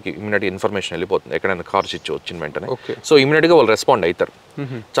పరంగా వాళ్ళకి ఇమీడియట్ ఇన్ఫర్మేషన్ వెళ్ళిపోతుంది ఎక్కడైనా కార్ చిచ్చు వచ్చిన వెంటనే. సో ఇమీడియట్గా వాళ్ళు రెస్పాండ్ అవుతారు.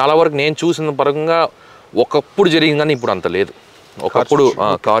 చాలా వరకు నేను చూసిన పరంగా ఒకప్పుడు జరిగింది కానీ ఇప్పుడు అంత లేదు. ఒకప్పుడు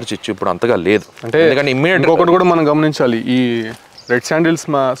కార్ చిచ్చు ఇప్పుడు అంతగా లేదు. అంటే ఎందుకంటే ఇమీడియట్ ఒకటి కూడా మనం గమనించాలి, ఈ రెడ్ శాండిల్స్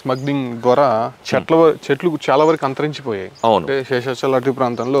స్మగ్లింగ్ ద్వారా చెట్లు చాలా వరకు అంతరించిపోయాయి. అంటే శేషాచల అటవీ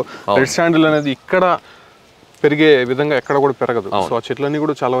ప్రాంతంలో రెడ్ శాండిల్ అనేది ఇక్కడ పెరిగే విధంగా ఎక్కడ కూడా పెరగదు. సో ఆ చెట్లన్నీ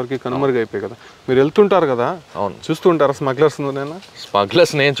కూడా చాలా వరకు కనుమరుగైపోయాయి కదా. మీరు వెళ్తుంటారు కదా, చూస్తూ ఉంటారా స్మగ్లర్స్?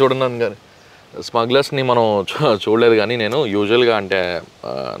 స్మగ్లర్స్ నేను చూడన్నాను కానీ స్మగ్లర్స్ని మనం చూడలేదు. కానీ నేను యూజువల్గా అంటే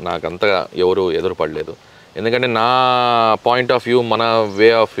నాకంతగా ఎవరు ఎదురుపడలేదు. ఎందుకంటే నా పాయింట్ ఆఫ్ వ్యూ, మన వే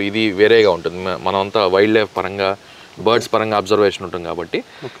ఆఫ్ ఇది వేరేగా ఉంటుంది. మనమంతా వైల్డ్ లైఫ్ పరంగా, బర్డ్స్ పరంగా అబ్జర్వేషన్ ఉంటుంది కాబట్టి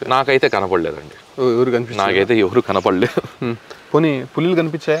నాకైతే కనపడలేదండి. నాకైతే ఎవరు కనపడలేదు. పోనీ పులులు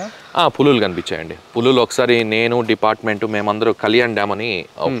కనిపించాయా? పులులు కనిపించాయండి. పులులు ఒకసారి నేను డిపార్ట్మెంట్ మేమందరూ కళ్యాణ్ డ్యామ్ అని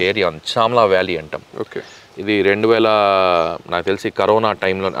ఒక ఏరియా ఉంది, చామ్లా వ్యాలీ అంటాం. ఇది 2000 నాకు తెలిసి కరోనా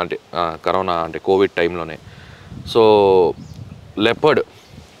టైంలో, అంటే కోవిడ్ టైంలోనే. సో లెపర్డ్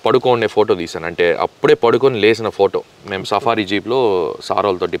పడుకోండే ఫోటో తీశాను. అంటే అప్పుడే పడుకొని లేచిన ఫోటో. మేము సఫారీ జీప్లో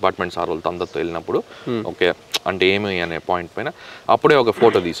సారోలతో, డిపార్ట్మెంట్ సారోలతో అందరితో వెళ్ళినప్పుడు ఓకే అంటే ఏమి అనే పాయింట్ పైన అప్పుడే ఒక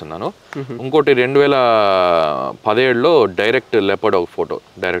ఫోటో తీసున్నాను. ఇంకోటి 2017లో డైరెక్ట్ లెపర్డ్ ఒక ఫోటో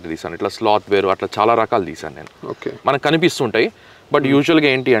డైరెక్ట్ తీసాను. ఇట్లా స్లాత్ వేరు అట్లా చాలా రకాలు తీసాను నేను. మనకు కనిపిస్తుంటాయి. బట్ యూజువల్గా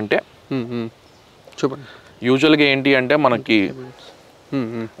ఏంటి అంటే మనకి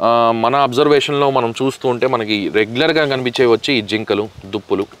మన అబ్జర్వేషన్లో మనం చూస్తూ ఉంటే మనకి రెగ్యులర్గా కనిపించేవి వచ్చి ఈ జింకలు,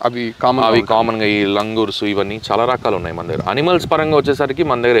 దుప్పులు, అవి కామన్గా ఈ లంగూర్స్, ఇవన్నీ చాలా రకాలు ఉన్నాయి మన దగ్గర. అనిమల్స్ పరంగా వచ్చేసరికి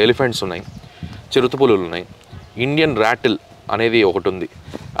మన దగ్గర ఎలిఫెంట్స్ ఉన్నాయి, చిరుతపులులు ఉన్నాయి, ఇండియన్ ర్యాటిల్ అనేది ఒకటి ఉంది.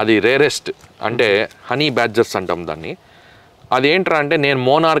 అది రేరెస్ట్, అంటే హనీ బ్యాడ్జర్స్ అంటాం దాన్ని. అదేంట్రా అంటే నేను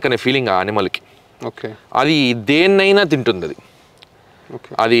మోనార్క్ అనే ఫీలింగ్ ఆ అనిమల్కి. అది దేన్నైనా తింటుంది.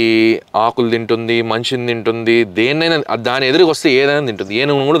 అది ఆకులు తింటుంది, మనిషిని తింటుంది, దేన్నైనా దాని ఎదురుకు వస్తే ఏదైనా తింటుంది,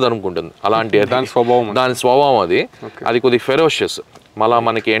 ఏనుగును కూడా దనుకుంటుంది. అలాంటి దాని స్వభావం అది. అది కొద్దిగా ఫెరోషియస్. మళ్ళీ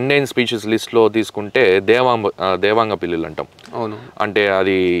మనకి ఎండైన్ స్పీషీస్ లిస్ట్లో తీసుకుంటే దేవాంగ పిల్లులు అంటాం. అవును, అంటే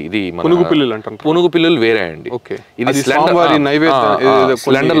అది ఇది పునుగు పిల్లులు అంటాం. పునుగు పిల్లులు వేరే అండి. ఓకే, ఇది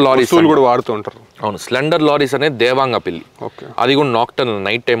స్లెండర్ లారీస్ కూడా వాడుతూ ఉంటారు. అవును, స్లెండర్ లారీస్ అనేది దేవాంగ పిల్లి. ఓకే, అది కూడా నాక్టర్నల్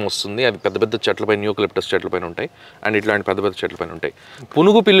నైట్ టైం వస్తుంది. అది పెద్ద పెద్ద చెట్లపైన యూకలిప్టస్ చెట్లపైన ఉంటాయి అండ్ ఇట్లాంటి పెద్ద పెద్ద చెట్లపైన ఉంటాయి.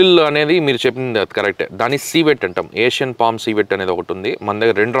 పునుగు పిల్లులు అనేది మీరు చెప్పింది అది కరెక్టే. దాన్ని సీవెట్ అంటాం. ఏషియన్ పామ్ సీవెట్ అనేది ఒకటి ఉంది మన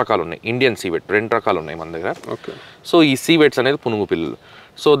దగ్గర. 2 రకాలు ఉన్నాయి. ఇండియన్ సీవెట్ 2 రకాలు ఉన్నాయి మన దగ్గర. ఓకే, సో ఈ సీవెట్స్ అనేది పునుగు పిల్లులు.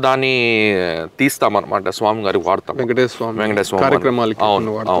 సో దాన్ని తీస్తామన్నమాట, స్వామి గారికి వాడతాం. వెంకటేశ్వర స్వామి కార్యక్రమాలకి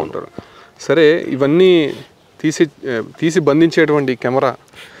వాడుతూ ఉంటారు. సరే, ఇవన్నీ తీసి బంధించేటువంటి కెమెరా,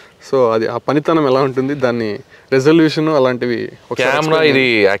 సో అది ఆ పనితనం ఎలా ఉంటుంది, దాన్ని రెజల్యూషన్ అలాంటివి? కెమెరా ఇది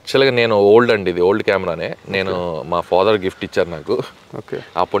యాక్చువల్గా నేను ఓల్డ్ అండి, ఇది ఓల్డ్ కెమెరానే. నేను మా ఫాదర్ గిఫ్ట్ ఇచ్చారు నాకు. ఓకే,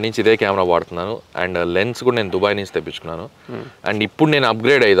 అప్పటి నుంచి ఇదే కెమెరా వాడుతున్నాను. అండ్ లెన్స్ కూడా నేను దుబాయ్ నుంచి తెప్పించుకున్నాను. అండ్ ఇప్పుడు నేను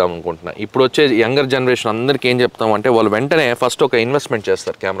అప్గ్రేడ్ అయిదాం అనుకుంటున్నాను. ఇప్పుడు వచ్చే యంగర్ జనరేషన్ అందరికీ ఏం చెప్తాం అంటే, వాళ్ళు వెంటనే ఫస్ట్ ఒక ఇన్వెస్ట్మెంట్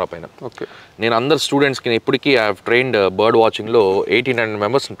చేస్తారు కెమెరా పైన. ఓకే, నేను అందరు స్టూడెంట్స్కి ఇప్పటికీ ఐ హావ్ ట్రైన్డ్ బర్డ్ వాచింగ్లో 1800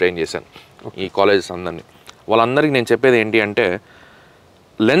 మెంబర్స్ని ట్రైన్ చేశాను ఈ కాలేజెస్ అందరినీ. వాళ్ళందరికీ నేను చెప్పేది ఏంటి అంటే,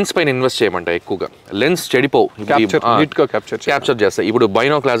 లెన్స్ పైన ఇన్వెస్ట్ చేయమంటాయి ఎక్కువగా. లెన్స్ చెడిపోవు, క్యాప్చర్ చేస్తాయి. ఇప్పుడు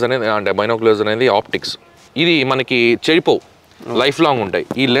బైనోక్యులర్స్ అనేది ఆప్టిక్స్, ఇది మనకి చెడిపోవు, లైఫ్ లాంగ్ ఉంటాయి.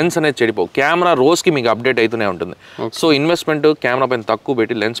 ఈ లెన్స్ అనేది చెడిపోవు. కెమెరా రోజుకి మీకు అప్డేట్ అవుతూనే ఉంటుంది. సో ఇన్వెస్ట్మెంట్ కెమెరా పైన తక్కువ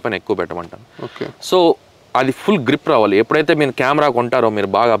పెట్టి లెన్స్ పైన ఎక్కువ పెట్టమంటాను. సో అది ఫుల్ గ్రిప్ రావాలి. ఎప్పుడైతే మీరు కెమెరా కొంటారో మీరు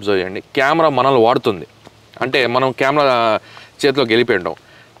బాగా అబ్జర్వ్ చేయండి, కెమెరా మనల్ని వాడుతుంది. అంటే మనం కెమెరా చేతిలోకి వెళ్ళిపోయాం.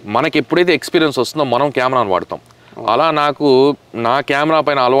 మనకి ఎప్పుడైతే ఎక్స్పీరియన్స్ వస్తుందో మనం కెమెరాను వాడతాం. అలా నాకు నా కెమెరా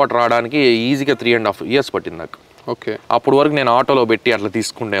పైన అలవాటు రావడానికి ఈజీగా 3.5 years పట్టింది నాకు. ఓకే, అప్పటి వరకు నేను ఆటోలో పెట్టి అట్లా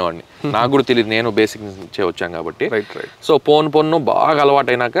తీసుకునేవాడిని. నాకు కూడా తెలియదు, నేను బేసిక్ నుంచి వచ్చాను కాబట్టి. సో పొన్ను బాగా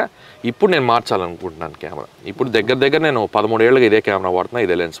అలవాటు అయినాక ఇప్పుడు నేను మార్చాలనుకుంటున్నాను కెమెరా. ఇప్పుడు దగ్గర నేను 13 ఏళ్ళుగా ఇదే కెమెరా వాడుతున్నా,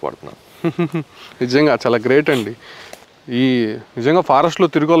 ఇదే లెన్స్ వాడుతున్నాను. నిజంగా చాలా గ్రేట్ అండి. ఈ నిజంగా ఫారెస్ట్లో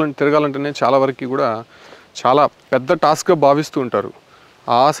తిరగాలంటేనే చాలా వరకు కూడా చాలా పెద్ద టాస్క్గా భావిస్తూ ఉంటారు.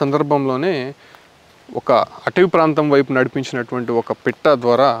 ఆ సందర్భంలోనే ఒక అటవీ ప్రాంతం వైపు నడిపించినటువంటి ఒక పిట్ట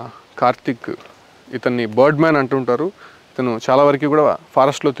ద్వారా కార్తిక్, ఇతన్ని బర్డ్ మ్యాన్ అంటుంటారు. ఇతను చాలా వరకు కూడా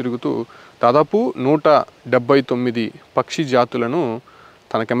ఫారెస్ట్లో తిరుగుతూ దాదాపు 179 పక్షి జాతులను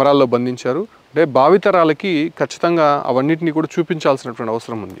తన కెమెరాల్లో బంధించారు. అంటే భావితరాలకి ఖచ్చితంగా అవన్నిటిని కూడా చూపించాల్సినటువంటి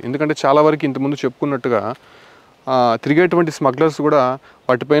అవసరం ఉంది. ఎందుకంటే చాలా వరకు ఇంతకుముందు చెప్పుకున్నట్టుగా తిరిగేటువంటి స్మగ్లర్స్ కూడా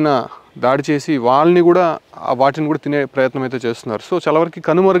వాటిపైన దాడి చేసి వాటిని కూడా తినే ప్రయత్నం అయితే చేస్తున్నారు. సో చాలా వరకు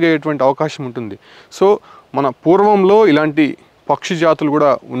కనుమరుగయ్యేటువంటి అవకాశం ఉంటుంది. సో మన పూర్వంలో ఇలాంటి పక్షి జాతులు కూడా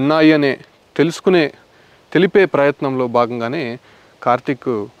ఉన్నాయి అనే తెలిపే ప్రయత్నంలో భాగంగానే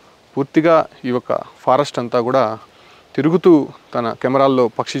కార్తిక్ పూర్తిగా ఈ యొక్క ఫారెస్ట్ అంతా కూడా తిరుగుతూ తన కెమెరాల్లో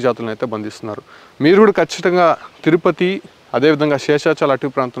పక్షి జాతులను అయితే బంధిస్తున్నారు. మీరు కూడా ఖచ్చితంగా తిరుపతి, అదేవిధంగా శేషాచల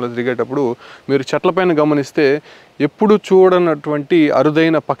అటవీ ప్రాంతంలో తిరిగేటప్పుడు మీరు చెట్లపైన గమనిస్తే ఎప్పుడు చూడనటువంటి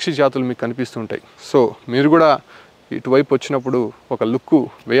అరుదైన పక్షి జాతులు మీకు కనిపిస్తుంటాయి. సో మీరు కూడా ఇటువైపు వచ్చినప్పుడు ఒక లుక్కు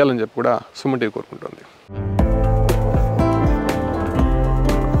వేయాలని చెప్పి కూడా సుమన్ టీవీ కోరుకుంటుంది.